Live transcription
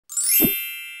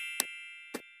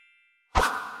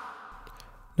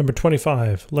Number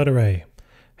 25, letter A.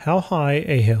 How high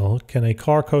a hill can a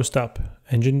car coast up,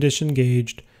 engine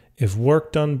disengaged, if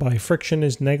work done by friction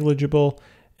is negligible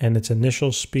and its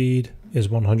initial speed is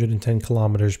 110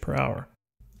 kilometers per hour?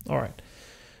 All right.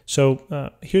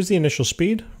 So here's the initial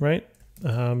speed, right?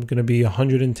 Going to be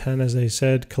 110, as I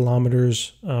said,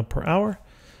 kilometers per hour.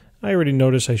 I already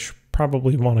noticed I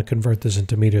probably want to convert this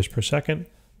into meters per second,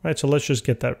 right? So let's just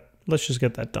get that. Let's just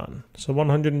get that done. So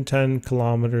 110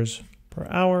 kilometers per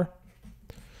hour,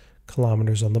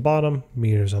 kilometers on the bottom,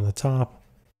 meters on the top,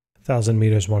 1,000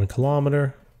 meters, 1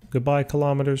 kilometer. Goodbye,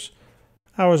 kilometers.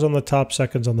 Hours on the top,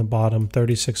 seconds on the bottom,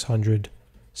 3,600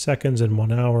 seconds in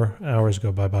 1 hour. Hours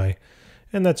go bye-bye.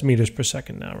 And that's meters per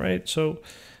second now, right? So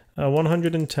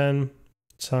 110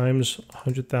 times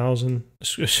 100,000,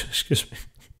 excuse me.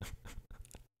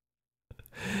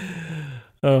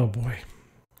 Oh boy.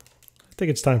 I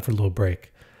think it's time for a little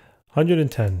break.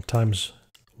 110 times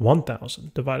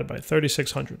 1,000 divided by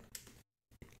 3,600.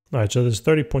 All right, so there's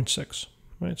 30.6,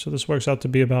 right? So this works out to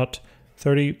be about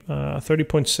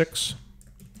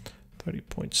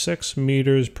 30.6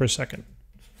 meters per second.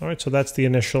 All right, so that's the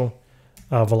initial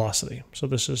velocity. So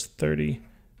this is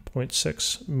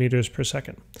 30.6 meters per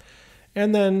second.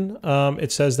 And then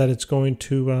it says that it's going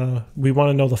to, we want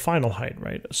to know the final height,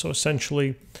 right? So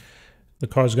essentially, the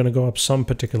car is going to go up some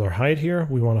particular height here.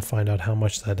 We want to find out how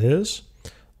much that is.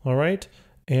 All right.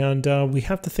 And we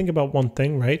have to think about one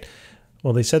thing, right?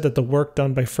 Well, they said that the work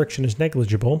done by friction is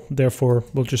negligible. Therefore,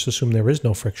 we'll just assume there is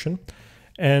no friction.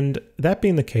 And that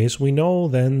being the case, we know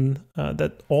then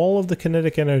that all of the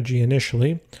kinetic energy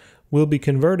initially will be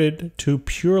converted to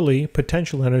purely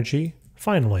potential energy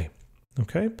finally.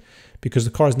 Okay? Because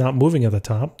the car is not moving at the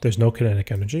top, there's no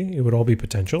kinetic energy. It would all be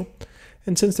potential.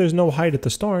 And since there's no height at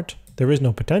the start, there is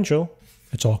no potential.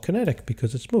 It's all kinetic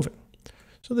because it's moving.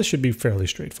 So this should be fairly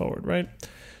straightforward, right?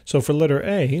 So for letter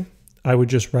A, I would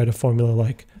just write a formula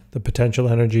like the potential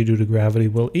energy due to gravity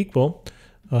will equal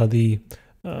the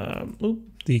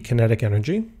kinetic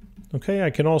energy. Okay,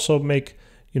 I can also make,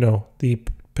 the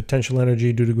potential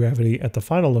energy due to gravity at the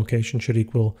final location should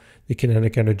equal the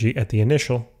kinetic energy at the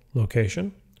initial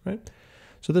location, right?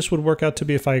 So this would work out to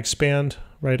be, if I expand,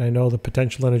 right, I know the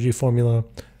potential energy formula,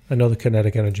 I know the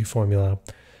kinetic energy formula.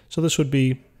 So this would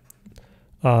be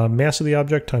mass of the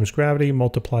object times gravity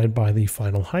multiplied by the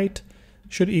final height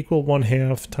should equal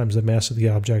 1/2 times the mass of the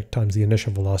object times the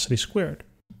initial velocity squared.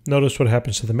 Notice what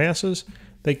happens to the masses.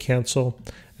 They cancel.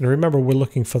 And remember, we're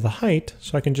looking for the height,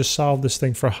 so I can just solve this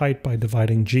thing for height by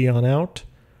dividing g on out.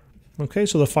 Okay,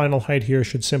 so the final height here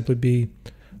should simply be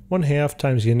 1/2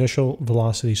 times the initial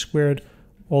velocity squared,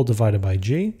 all divided by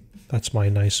g. That's my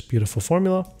nice, beautiful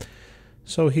formula.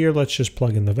 So here, let's just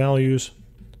plug in the values.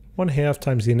 1/2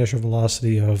 times the initial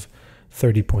velocity of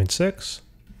 30.6.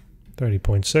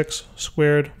 30.6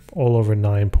 squared, all over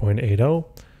 9.80.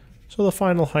 So the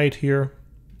final height here,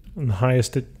 and the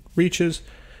highest it reaches,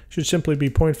 should simply be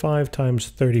 0.5 times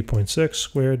 30.6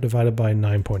 squared divided by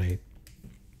 9.8.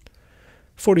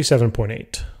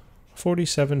 47.8.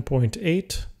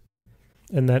 47.8,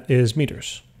 and that is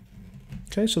meters.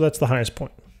 Okay, so that's the highest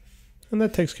point. And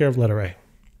that takes care of letter A.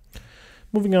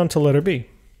 Moving on to letter B.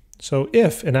 So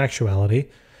if, in actuality,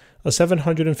 a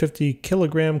 750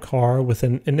 kilogram car with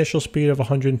an initial speed of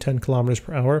 110 kilometers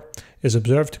per hour is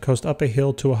observed to coast up a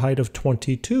hill to a height of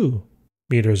 22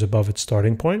 meters above its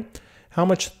starting point, how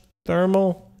much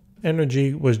thermal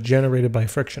energy was generated by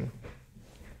friction?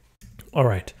 All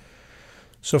right.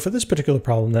 So for this particular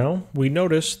problem now, we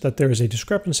notice that there is a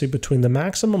discrepancy between the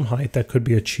maximum height that could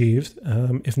be achieved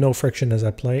if no friction is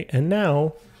at play, and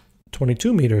now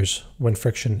 22 meters when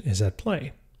friction is at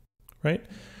play, right?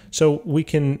 So we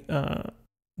can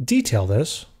detail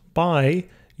this by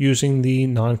using the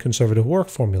non-conservative work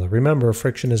formula. Remember,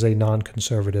 friction is a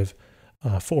non-conservative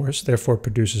force, therefore it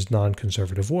produces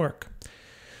non-conservative work.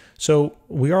 So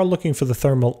we are looking for the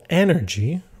thermal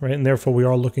energy, right? And therefore we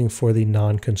are looking for the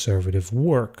non-conservative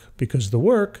work, because the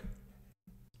work,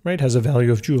 right, has a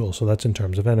value of joules, so that's in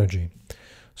terms of energy.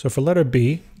 So for letter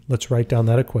B, let's write down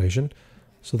that equation.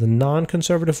 So the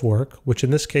non-conservative work, which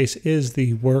in this case is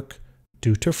the work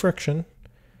due to friction,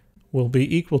 will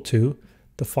be equal to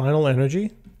the final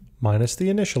energy minus the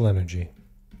initial energy.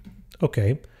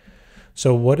 Okay,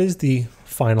 so what is the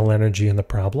final energy in the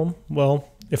problem? Well,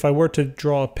 if I were to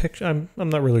draw a picture, I'm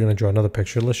not really going to draw another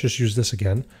picture. Let's just use this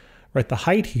again. Right, the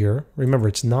height here, remember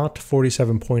it's not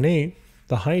 47.8.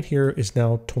 The height here is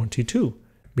now 22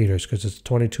 meters because it's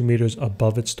 22 meters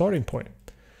above its starting point.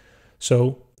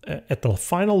 So at the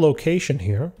final location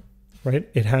here, right,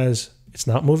 it's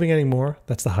not moving anymore.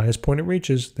 That's the highest point it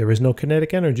reaches. There is no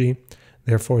kinetic energy.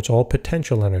 Therefore, it's all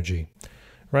potential energy,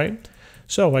 right?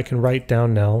 So I can write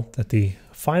down now that the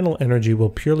final energy will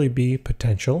purely be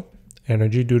potential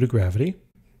energy due to gravity.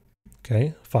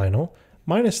 Okay, final.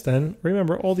 Minus then,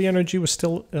 remember, all the energy was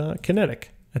still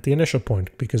kinetic at the initial point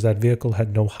because that vehicle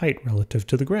had no height relative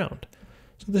to the ground.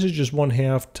 So this is just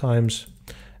 1/2 times,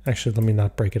 actually let me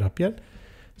not break it up yet.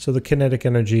 So the kinetic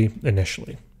energy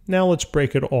initially. Now let's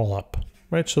break it all up,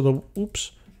 right? So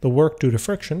the work due to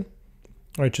friction,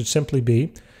 right, should simply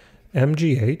be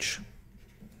mgh,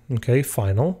 okay,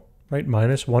 final, right,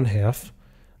 minus 1/2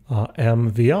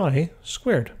 mvi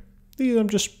squared. I'm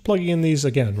just plugging in these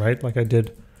again, right, like I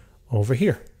did over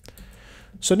here.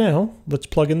 So now let's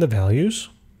plug in the values.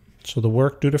 So the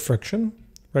work due to friction,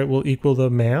 right, will equal the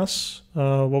mass.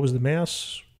 What was the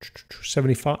mass?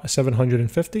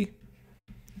 750.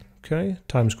 Okay,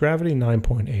 times gravity,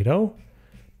 9.80.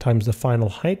 Times the final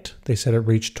height. They said it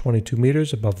reached 22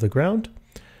 meters above the ground.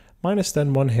 Minus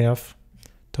then 1/2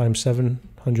 times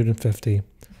 750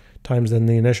 times then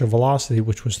the initial velocity,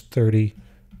 which was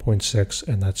 30.6,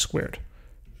 and that's squared.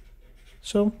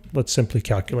 So let's simply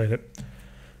calculate it.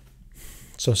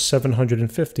 So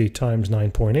 750 times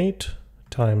 9.8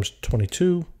 times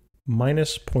 22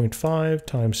 minus 0.5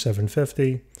 times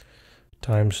 750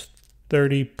 times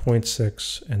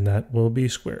 30.6, and that will be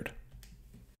squared.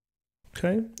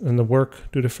 Okay, and the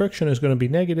work due to friction is going to be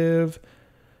negative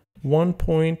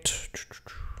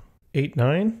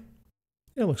 1.89.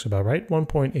 It looks about right.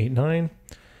 1.89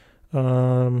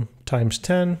 times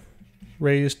 10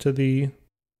 raised to the,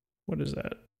 what is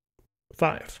that?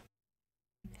 5.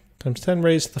 Times 10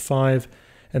 raised to the 5,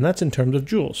 and that's in terms of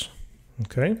joules.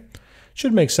 Okay,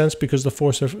 should make sense because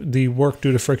the work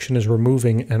due to friction is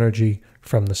removing energy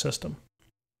from the system.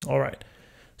 All right,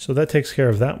 so that takes care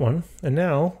of that one. And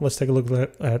now let's take a look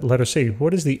at letter C.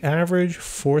 What is the average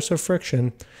force of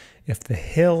friction if the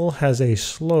hill has a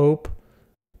slope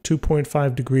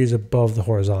 2.5 degrees above the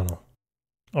horizontal?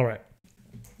 All right,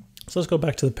 so let's go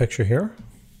back to the picture here.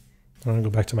 I'm going to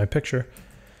go back to my picture.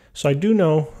 So I do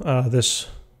know this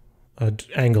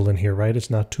angle in here, right? It's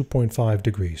not 2.5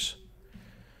 degrees.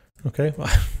 Okay, well,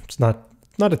 it's not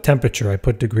a temperature. I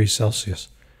put degrees Celsius.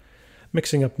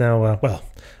 Mixing up now, well,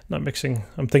 not mixing.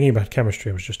 I'm thinking about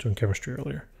chemistry. I was just doing chemistry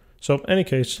earlier. So in any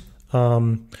case,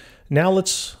 now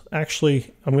let's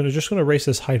actually, just going to erase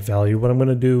this height value. What I'm going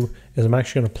to do is I'm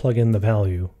actually going to plug in the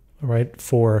value, all right,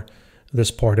 for this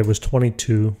part. It was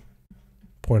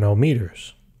 22.0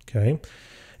 meters, okay?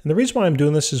 And the reason why I'm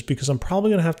doing this is because I'm probably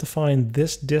going to have to find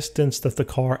this distance that the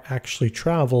car actually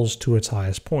travels to its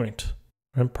highest point.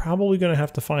 I'm probably going to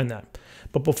have to find that.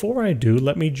 But before I do,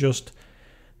 let me just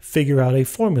figure out a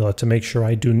formula to make sure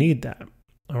I do need that.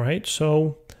 All right,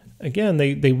 so again,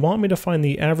 they want me to find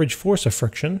the average force of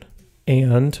friction,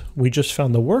 and we just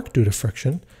found the work due to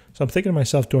friction. So I'm thinking to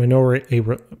myself, do I know a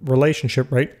relationship,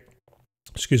 right?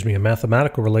 Excuse me, a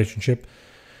mathematical relationship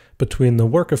between the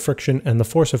work of friction and the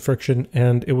force of friction,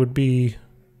 and it would be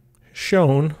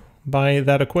shown by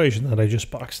that equation that I just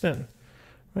boxed in,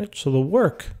 right? So the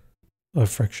work of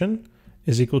friction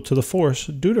is equal to the force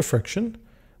due to friction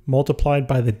multiplied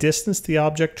by the distance the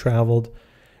object traveled,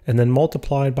 and then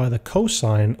multiplied by the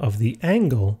cosine of the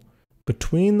angle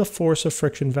between the force of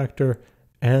friction vector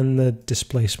and the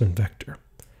displacement vector.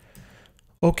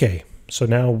 Okay, so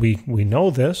now we know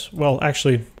this. Well,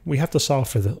 actually, we have to solve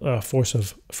for the force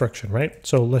of friction, right?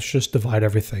 So let's just divide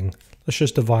everything. Let's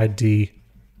just divide d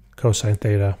cosine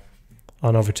theta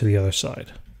on over to the other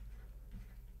side.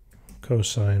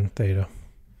 Cosine theta.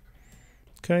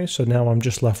 Okay, so now I'm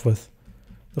just left with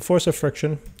the force of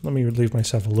friction. Let me leave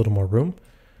myself a little more room.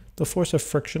 The force of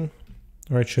friction,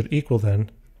 all right, should equal then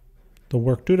the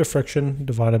work due to friction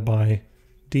divided by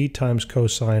d times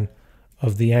cosine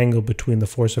of the angle between the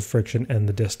force of friction and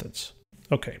the distance.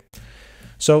 Okay,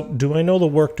 so do I know the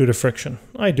work due to friction?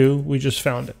 I do, we just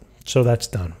found it. So that's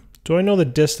done. Do I know the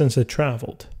distance it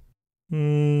traveled?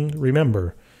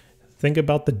 Remember, think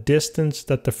about the distance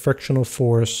that the frictional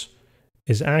force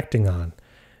is acting on.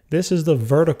 This is the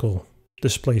vertical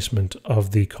displacement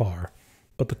of the car,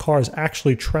 but the car is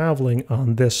actually traveling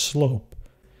on this slope,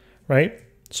 right?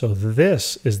 So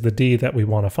this is the d that we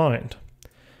want to find.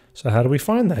 So how do we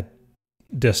find that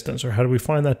distance, or how do we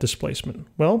find that displacement?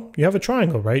 Well, you have a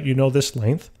triangle, right? You know this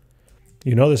length,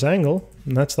 you know this angle,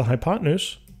 and that's the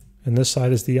hypotenuse, and this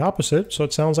side is the opposite, so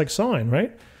it sounds like sine,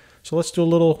 right? So let's do a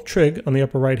little trig on the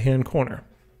upper right-hand corner.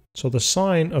 So the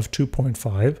sine of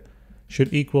 2.5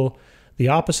 should equal the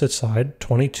opposite side,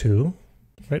 22,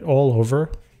 right, all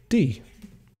over d.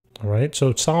 All right,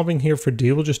 so solving here for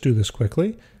d, we'll just do this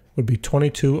quickly, would be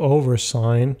 22 over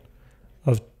sine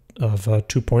of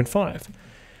 2.5.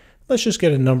 Let's just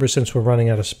get a number since we're running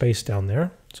out of space down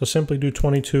there. So simply do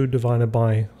 22 divided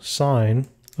by sine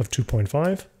of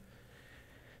 2.5.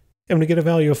 And we get a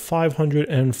value of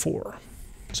 504.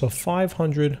 So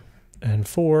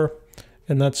 504,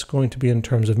 and that's going to be in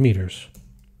terms of meters.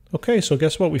 Okay, so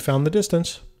guess what? We found the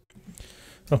distance.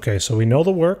 Okay, so we know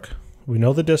the work, we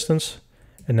know the distance,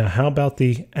 and now how about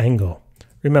the angle?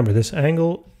 Remember, this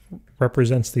angle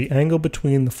represents the angle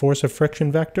between the force of friction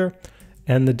vector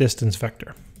and the distance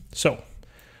vector. So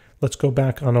let's go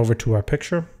back on over to our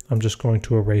picture. I'm just going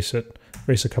to erase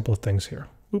a couple of things here.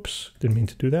 Oops, didn't mean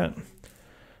to do that.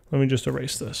 Let me just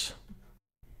erase this.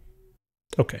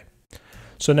 Okay,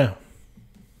 so now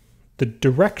the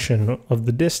direction of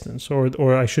the distance,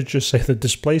 or I should just say the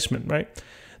displacement, right,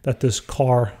 that this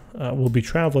car will be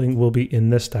traveling will be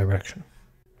in this direction.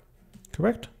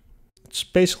 Correct? It's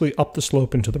basically up the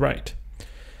slope and to the right.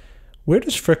 Where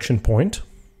does friction point?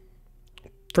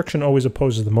 Friction always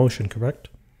opposes the motion, correct?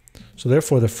 So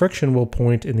therefore the friction will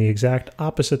point in the exact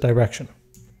opposite direction.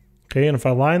 Okay, and if I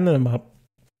line them up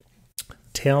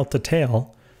tail to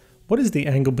tail, what is the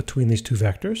angle between these two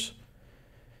vectors?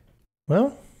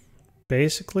 Well,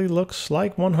 basically looks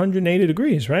like 180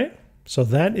 degrees, right? So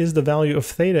that is the value of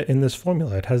theta in this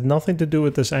formula. It has nothing to do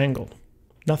with this angle.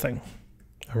 Nothing.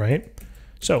 All right?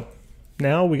 So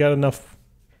now we got enough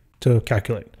to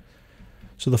calculate.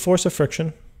 So the force of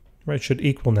friction, right, should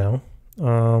equal now.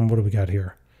 What do we got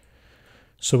here?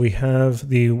 So we have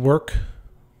the work,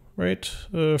 right,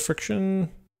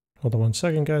 friction. Hold on one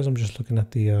second, guys. I'm just looking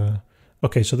at the...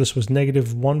 Okay, so this was negative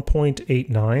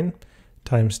 1.89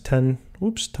 times 10,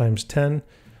 times 10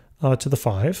 to the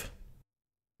 5,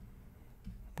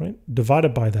 right?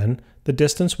 Divided by then the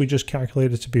distance we just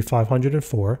calculated to be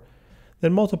 504,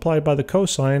 then multiplied by the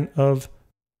cosine of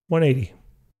 180.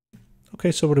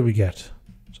 Okay, so what do we get?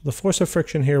 So the force of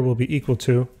friction here will be equal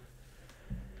to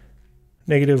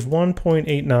negative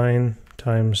 1.89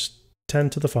 times 10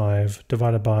 to the 5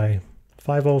 divided by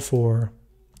 504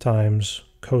 times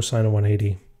cosine of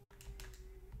 180.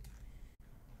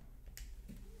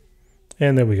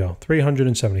 And there we go,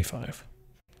 375.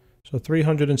 So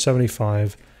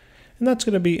 375, and that's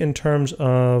going to be in terms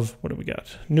of, what do we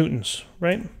got? Newtons,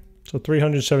 right? So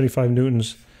 375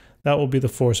 newtons, that will be the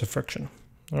force of friction.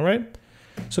 All right?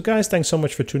 So guys, thanks so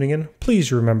much for tuning in.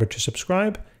 Please remember to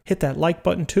subscribe, hit that like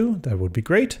button too, that would be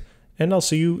great, and I'll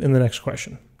see you in the next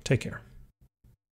question. Take care.